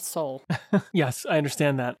crush my soul. Yes, I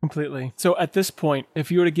understand that completely. So at this point,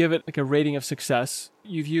 if you were to give it like a rating of success,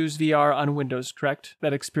 you've used VR on Windows, correct?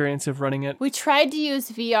 That experience of running it? We tried to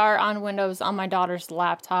use VR on Windows on my daughter's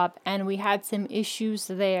laptop, and we had some issues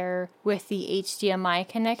there with the HDMI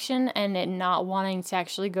connection and it not wanting to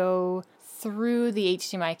actually go through the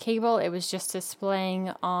HDMI cable. It was just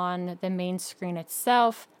displaying on the main screen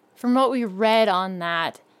itself. From what we read on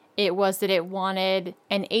that, it was that it wanted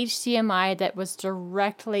an HDMI that was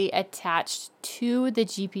directly attached to the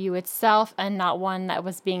GPU itself and not one that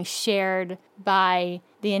was being shared by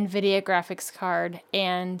the NVIDIA graphics card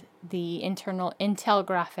and the internal Intel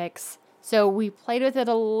graphics. So we played with it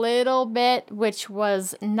a little bit, which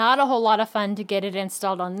was not a whole lot of fun to get it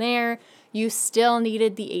installed on there. You still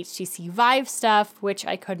needed the HTC Vive stuff, which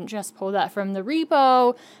I couldn't just pull that from the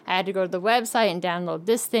repo. I had to go to the website and download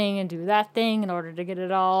this thing and do that thing in order to get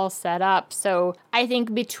it all set up. So I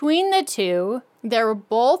think between the two, there were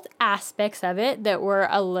both aspects of it that were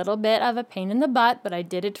a little bit of a pain in the butt, but I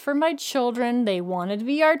did it for my children. They wanted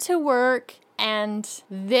VR to work. And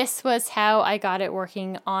this was how I got it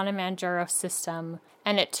working on a Manjaro system.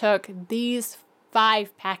 And it took these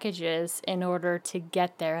 5 packages in order to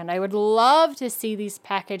get there. And I would love to see these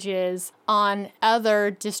packages on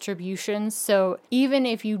other distributions. So even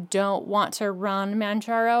if you don't want to run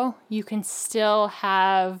Manjaro, you can still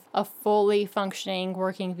have a fully functioning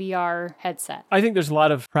working VR headset. I think there's a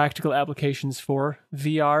lot of practical applications for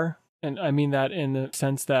VR. And I mean that in the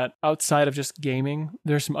sense that outside of just gaming,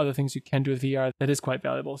 there's some other things you can do with VR that is quite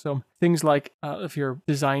valuable. So things like if you're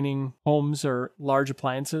designing homes or large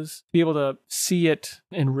appliances, be able to see it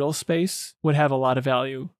in real space would have a lot of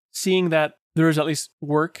value. Seeing that there is at least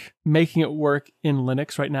work, making it work in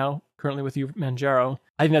Linux right now, currently with Manjaro,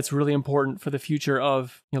 I think that's really important for the future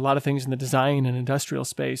of a lot of things in the design and industrial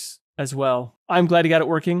space as well. I'm glad he got it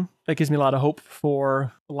working. That gives me a lot of hope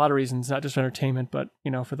for a lot of reasons, not just for entertainment, but,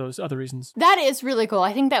 for those other reasons. That is really cool.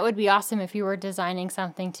 I think that would be awesome if you were designing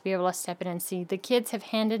something to be able to step in and see. The kids have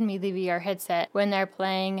handed me the VR headset when they're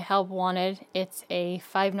playing Help Wanted. It's a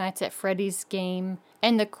Five Nights at Freddy's game.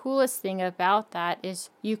 And the coolest thing about that is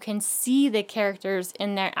you can see the characters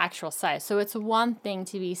in their actual size. So it's one thing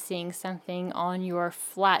to be seeing something on your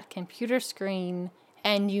flat computer screen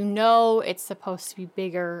and it's supposed to be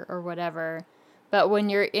bigger or whatever. But when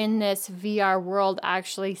you're in this VR world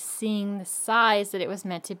actually seeing the size that it was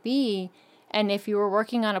meant to be, and if you were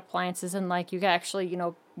working on appliances and you could actually,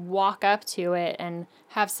 walk up to it and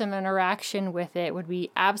have some interaction with it would be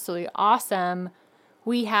absolutely awesome.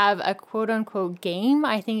 We have a quote-unquote game.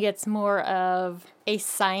 I think it's more of a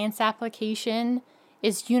science application,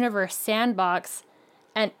 is Universe Sandbox.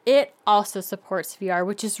 And it also supports VR,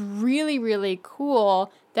 which is really, really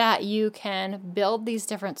cool that you can build these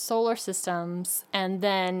different solar systems and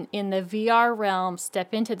then in the VR realm,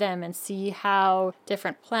 step into them and see how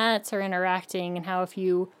different planets are interacting and how if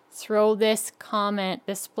you throw this comet,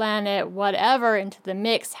 this planet, whatever into the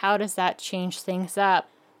mix. How does that change things up?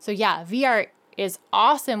 So yeah, VR is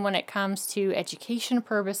awesome when it comes to education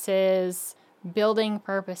purposes, building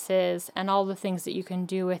purposes, and all the things that you can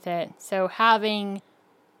do with it. So having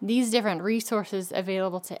these different resources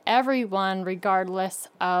available to everyone, regardless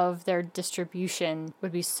of their distribution,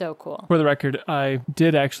 would be so cool. For the record, I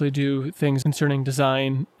did actually do things concerning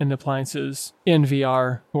design and appliances in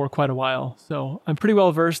VR for quite a while. So I'm pretty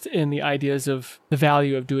well versed in the ideas of the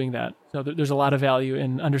value of doing that. So there's a lot of value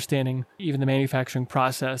in understanding even the manufacturing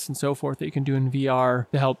process and so forth that you can do in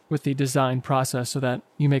VR to help with the design process so that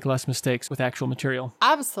you make less mistakes with actual material.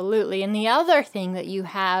 Absolutely. And the other thing that you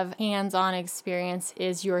have hands-on experience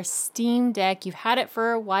is your Steam Deck. You've had it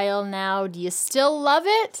for a while now. Do you still love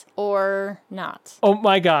it or not? Oh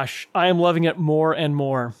my gosh, I am loving it more and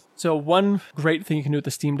more. So one great thing you can do with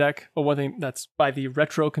the Steam Deck, or one thing that's by the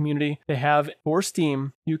retro community, they have for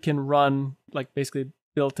Steam, you can run like basically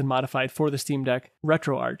built and modified for the Steam Deck,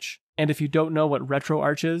 RetroArch. And if you don't know what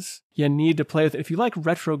RetroArch is, you need to play with it. If you like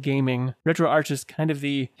retro gaming, RetroArch is kind of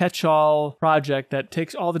the catch-all project that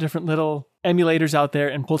takes all the different little emulators out there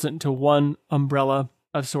and pulls it into one umbrella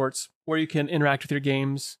of sorts where you can interact with your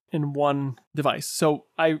games in one device. So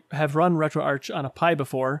I have run RetroArch on a Pi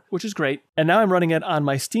before, which is great. And now I'm running it on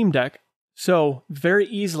my Steam Deck. So very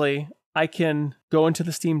easily, I can go into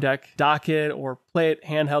the Steam Deck, dock it, or play it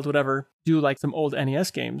handheld, whatever, do like some old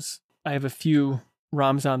NES games. I have a few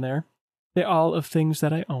ROMs on there. They're all of things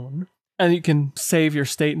that I own. And you can save your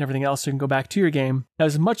state and everything else so you can go back to your game.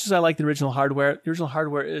 As much as I like the original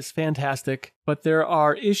hardware is fantastic, but there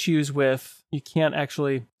are issues with you can't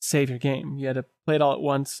actually save your game. You had to play it all at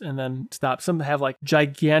once and then stop. Some have like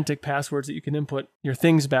gigantic passwords that you can input your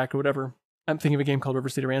things back or whatever. I'm thinking of a game called River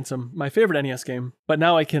City Ransom, my favorite NES game. But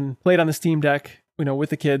now I can play it on the Steam Deck,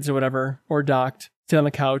 with the kids or whatever, or docked, sit on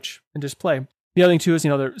the couch and just play. The other thing too is,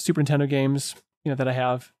 the Super Nintendo games, that I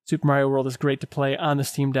have. Super Mario World is great to play on the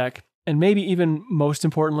Steam Deck. And maybe even most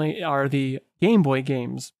importantly are the Game Boy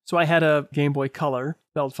games. So I had a Game Boy Color,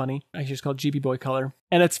 spelled funny. Actually, it's called GB Boy Color.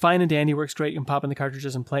 And it's fine and dandy, works great. You can pop in the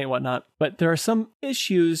cartridges and play and whatnot. But there are some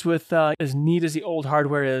issues with, as neat as the old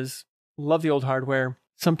hardware is, love the old hardware,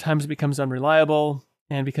 sometimes it becomes unreliable.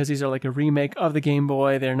 And because these are like a remake of the Game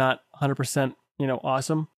Boy, they're not 100%,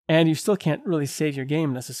 awesome. And you still can't really save your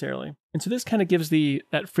game necessarily. And so this kind of gives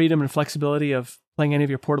that freedom and flexibility of playing any of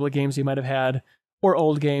your portable games you might have had, or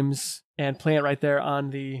old games, and playing it right there on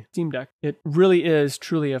the Steam Deck. It really is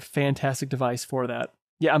truly a fantastic device for that.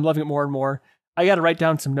 Yeah, I'm loving it more and more. I got to write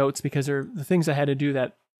down some notes because there are the things I had to do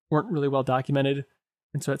that weren't really well documented.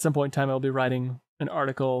 And so at some point in time, I'll be writing an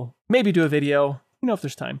article, maybe do a video, if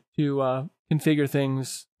there's time, to configure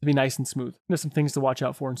things to be nice and smooth. There's some things to watch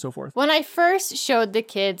out for and so forth. When I first showed the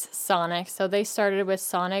kids Sonic, so they started with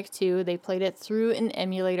Sonic 2, they played it through an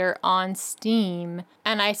emulator on Steam,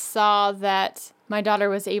 and I saw that my daughter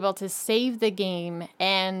was able to save the game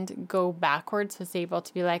and go backwards, was able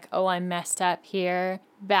to be like, oh, I messed up here,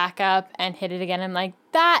 back up and hit it again. I'm like,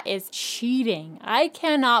 that is cheating. I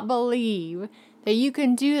cannot believe that you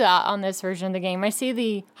can do that on this version of the game. I see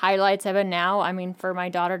the highlights of it now. I mean, for my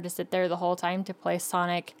daughter to sit there the whole time to play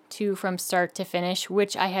Sonic 2 from start to finish,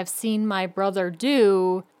 which I have seen my brother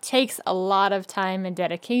do, takes a lot of time and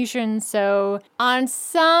dedication. So on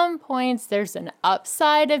some points, there's an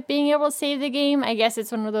upside of being able to save the game. I guess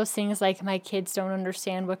it's one of those things like my kids don't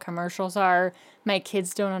understand what commercials are. My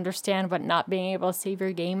kids don't understand what not being able to save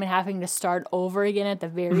your game and having to start over again at the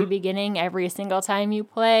very beginning every single time you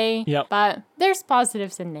play. Yep. But there's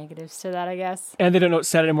positives and negatives to that, I guess. And they don't know what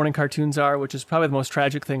Saturday morning cartoons are, which is probably the most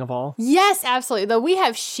tragic thing of all. Yes, absolutely. Though we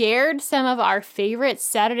have shared some of our favorite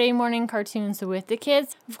Saturday morning cartoons with the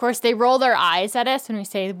kids. Of course, they roll their eyes at us when we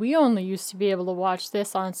say, we only used to be able to watch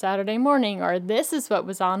this on Saturday morning, or this is what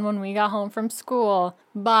was on when we got home from school.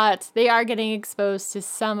 But they are getting exposed to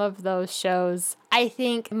some of those shows. I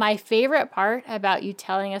think my favorite part about you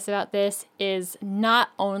telling us about this is not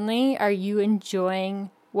only are you enjoying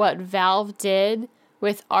what Valve did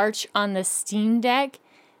with Arch on the Steam Deck,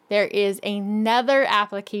 there is another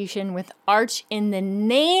application with Arch in the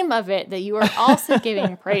name of it that you are also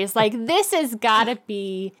giving praise. Like, this has got to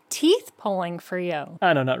be teeth pulling for you.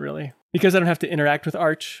 I know, not really. Because I don't have to interact with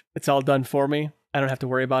Arch. It's all done for me. I don't have to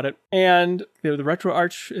worry about it. And the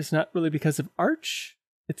RetroArch is not really because of Arch.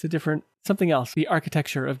 It's a different something else. The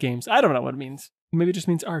architecture of games. I don't know what it means. Maybe it just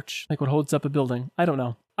means Arch, like what holds up a building. I don't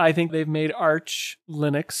know. I think they've made Arch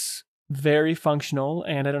Linux very functional,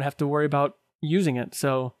 and I don't have to worry about using it.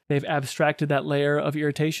 So they've abstracted that layer of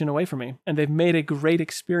irritation away from me, and they've made a great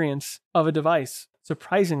experience of a device.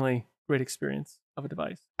 Surprisingly great experience. of a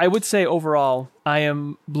device. I would say overall, I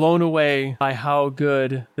am blown away by how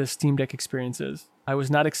good the Steam Deck experience is. I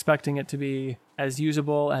was not expecting it to be as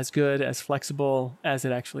usable, as good, as flexible as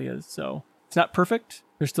it actually is. So it's not perfect.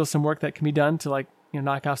 There's still some work that can be done to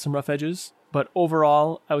knock off some rough edges. But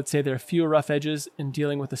overall, I would say there are fewer rough edges in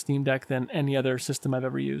dealing with the Steam Deck than any other system I've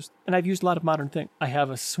ever used. And I've used a lot of modern things. I have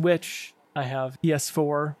a Switch. I have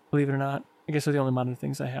PS4, believe it or not. I guess they're the only modern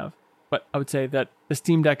things I have. But I would say that the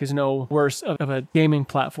Steam Deck is no worse of a gaming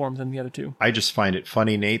platform than the other two. I just find it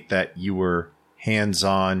funny, Nate, that you were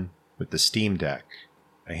hands-on with the Steam Deck,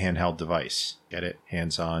 a handheld device. Get it?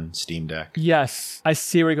 Hands-on Steam Deck. Yes, I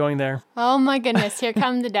see where you're going there. Oh my goodness, here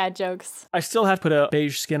come the dad jokes. I still have to put a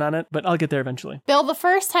beige skin on it, but I'll get there eventually. Bill, the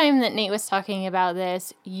first time that Nate was talking about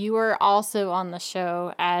this, you were also on the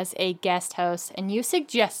show as a guest host, and you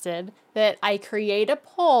suggested that I create a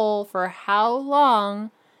poll for how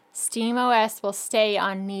long SteamOS will stay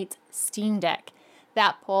on Nate's Steam Deck.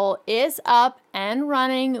 That poll is up and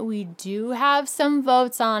running. We do have some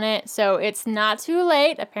votes on it, so it's not too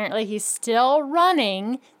late. Apparently, he's still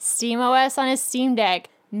running SteamOS on his Steam Deck.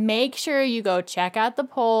 Make sure you go check out the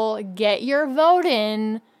poll, get your vote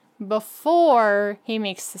in before he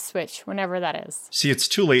makes the switch, whenever that is. See, it's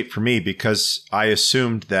too late for me because I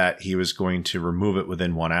assumed that he was going to remove it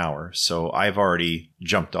within 1 hour. So I've already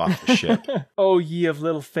jumped off the ship. Oh, ye of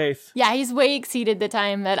little faith. Yeah, he's way exceeded the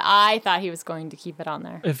time that I thought he was going to keep it on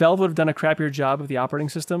there. If Valve would have done a crappier job of the operating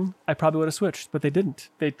system, I probably would have switched, but they didn't.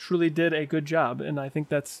 They truly did a good job, and I think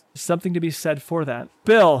that's something to be said for that.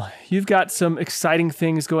 Bill, you've got some exciting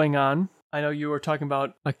things going on. I know you were talking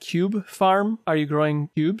about a cube farm. Are you growing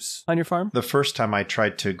cubes on your farm? The first time I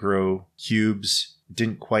tried to grow cubes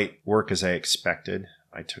didn't quite work as I expected.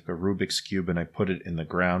 I took a Rubik's Cube and I put it in the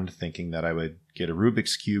ground thinking that I would get a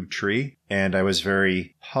Rubik's Cube tree. And I was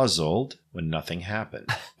very puzzled when nothing happened.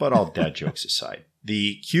 But all dad jokes aside.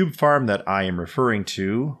 The cube farm that I am referring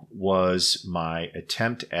to was my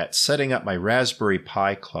attempt at setting up my Raspberry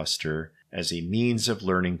Pi cluster as a means of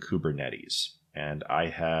learning Kubernetes. And I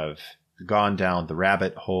have gone down the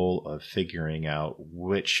rabbit hole of figuring out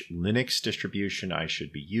which Linux distribution I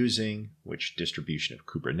should be using, which distribution of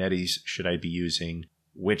Kubernetes should I be using,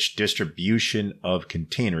 which distribution of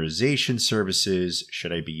containerization services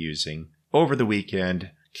should I be using. Over the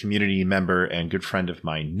weekend, community member and good friend of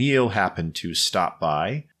mine, Neil, happened to stop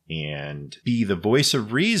by and be the voice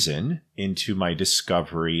of reason into my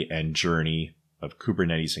discovery and journey of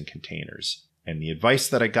Kubernetes and containers. And the advice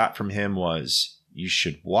that I got from him was, you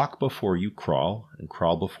should walk before you crawl and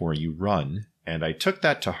crawl before you run. And I took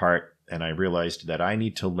that to heart and I realized that I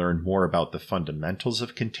need to learn more about the fundamentals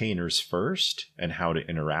of containers first and how to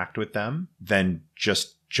interact with them than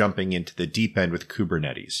just jumping into the deep end with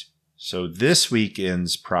Kubernetes. So this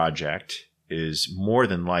weekend's project is more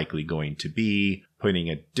than likely going to be putting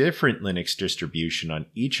a different Linux distribution on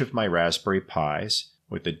each of my Raspberry Pis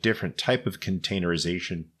with a different type of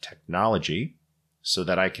containerization technology, so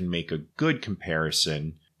that I can make a good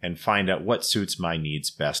comparison and find out what suits my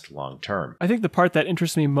needs best long term. I think the part that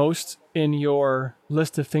interests me most in your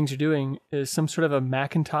list of things you're doing is some sort of a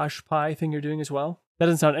Macintosh Pi thing you're doing as well. That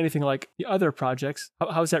doesn't sound anything like the other projects.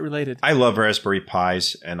 How is that related? I love Raspberry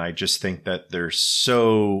Pis, and I just think that they're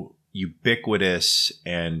so ubiquitous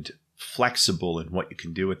and flexible in what you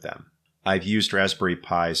can do with them. I've used Raspberry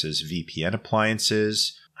Pis as VPN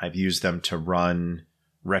appliances. I've used them to run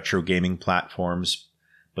retro gaming platforms.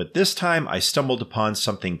 But this time I stumbled upon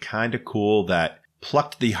something kind of cool that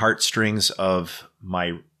plucked the heartstrings of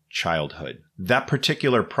my childhood. That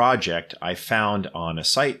particular project I found on a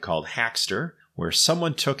site called Hackster, where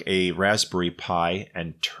someone took a Raspberry Pi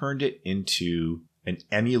and turned it into an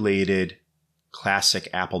emulated classic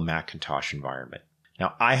Apple Macintosh environment.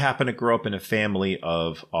 Now, I happen to grow up in a family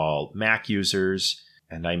of all Mac users,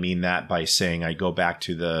 and I mean that by saying I go back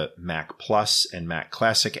to the Mac Plus and Mac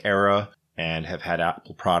Classic era and have had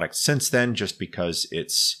Apple products since then just because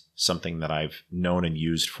it's something that I've known and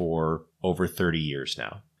used for over 30 years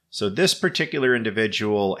now. So this particular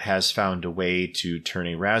individual has found a way to turn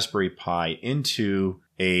a Raspberry Pi into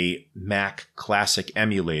a Mac Classic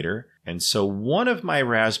emulator. And so one of my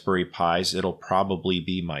Raspberry Pis, it'll probably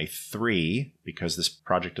be my 3, because this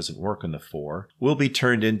project doesn't work on the 4, will be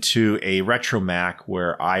turned into a retro Mac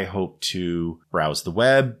where I hope to browse the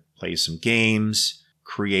web, play some games,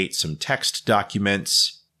 create some text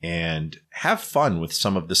documents, and have fun with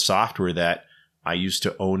some of the software that I used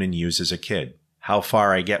to own and use as a kid. How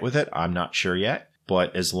far I get with it, I'm not sure yet.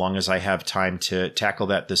 But as long as I have time to tackle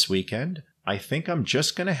that this weekend, I think I'm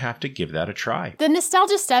just going to have to give that a try. The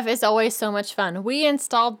nostalgia stuff is always so much fun. We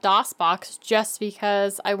installed DOSBox just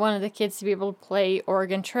because I wanted the kids to be able to play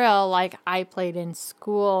Oregon Trail like I played in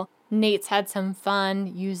school. Nate's had some fun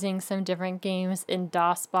using some different games in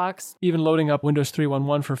DOSBox. Even loading up Windows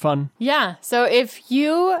 3.11 for fun. Yeah, so if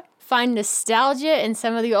you find nostalgia in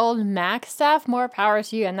some of the old Mac stuff, more power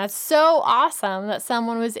to you. And that's so awesome that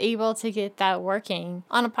someone was able to get that working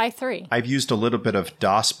on a Pi 3. I've used a little bit of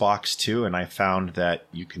DOSBox too, and I found that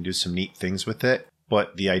you can do some neat things with it.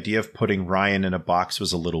 But the idea of putting Ryan in a box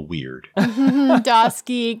was a little weird. DOS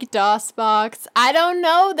Geek, DOSBox. I don't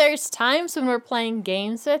know. There's times when we're playing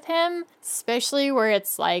games with him, especially where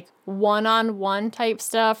it's like one-on-one type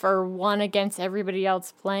stuff or one against everybody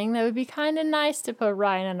else playing. That would be kind of nice to put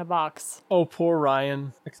Ryan in a box. Oh, poor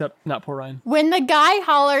Ryan. Except not poor Ryan. When the guy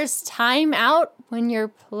hollers time out when you're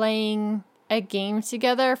playing a game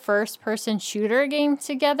together, first-person shooter game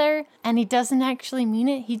together, and he doesn't actually mean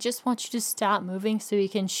it. He just wants you to stop moving so he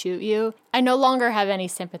can shoot you. I no longer have any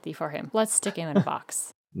sympathy for him. Let's stick him in a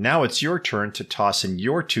box. Now it's your turn to toss in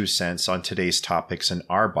your 2 cents on today's topics in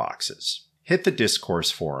our boxes. Hit the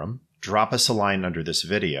Discourse forum, drop us a line under this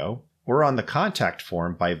video, or on the contact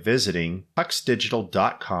form by visiting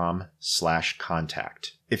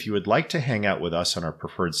tuxdigital.com/contact. If you would like to hang out with us on our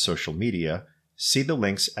preferred social media, see the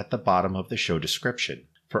links at the bottom of the show description.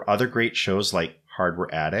 For other great shows like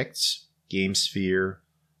Hardware Addicts, GameSphere,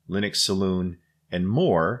 Linux Saloon, and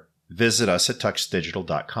more, visit us at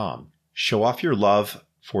tuxdigital.com. Show off your love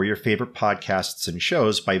for your favorite podcasts and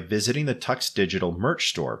shows by visiting the Tux Digital merch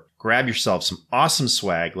store. Grab yourself some awesome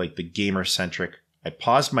swag like the gamer-centric I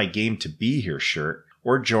paused my game to be here shirt,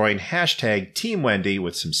 or join hashtag Team Wendy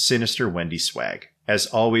with some sinister Wendy swag. As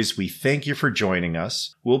always, we thank you for joining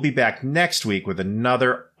us. We'll be back next week with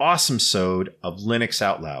another awesome sode of Linux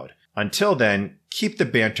Out Loud. Until then, keep the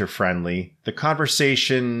banter friendly, the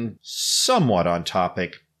conversation somewhat on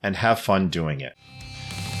topic, and have fun doing it.